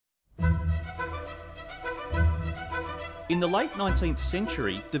In the late 19th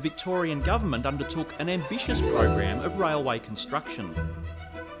century, the Victorian government undertook an ambitious program of railway construction.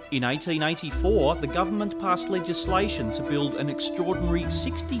 In 1884, the government passed legislation to build an extraordinary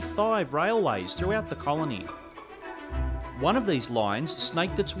 65 railways throughout the colony. One of these lines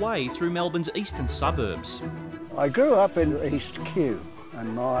snaked its way through Melbourne's eastern suburbs. I grew up in East Kew,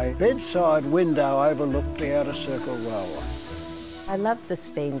 and my bedside window overlooked the Outer Circle Railway. I loved the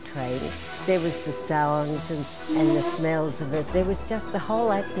steam trains. There was the sounds and the smells of it. There was just the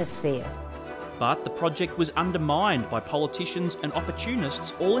whole atmosphere. But the project was undermined by politicians and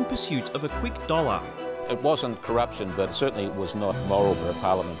opportunists, all in pursuit of a quick dollar. It wasn't corruption, but certainly it was not moral for a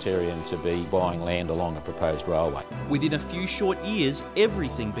parliamentarian to be buying land along a proposed railway. Within a few short years,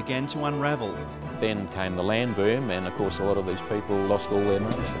 everything began to unravel. Then came the land boom, and of course a lot of these people lost all their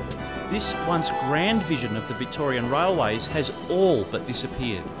money. This once grand vision of the Victorian railways has all but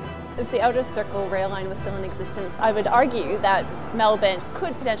disappeared. If the Outer Circle rail line was still in existence, I would argue that Melbourne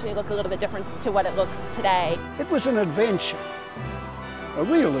could potentially look a little bit different to what it looks today. It was an adventure, a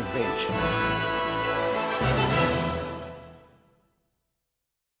real adventure.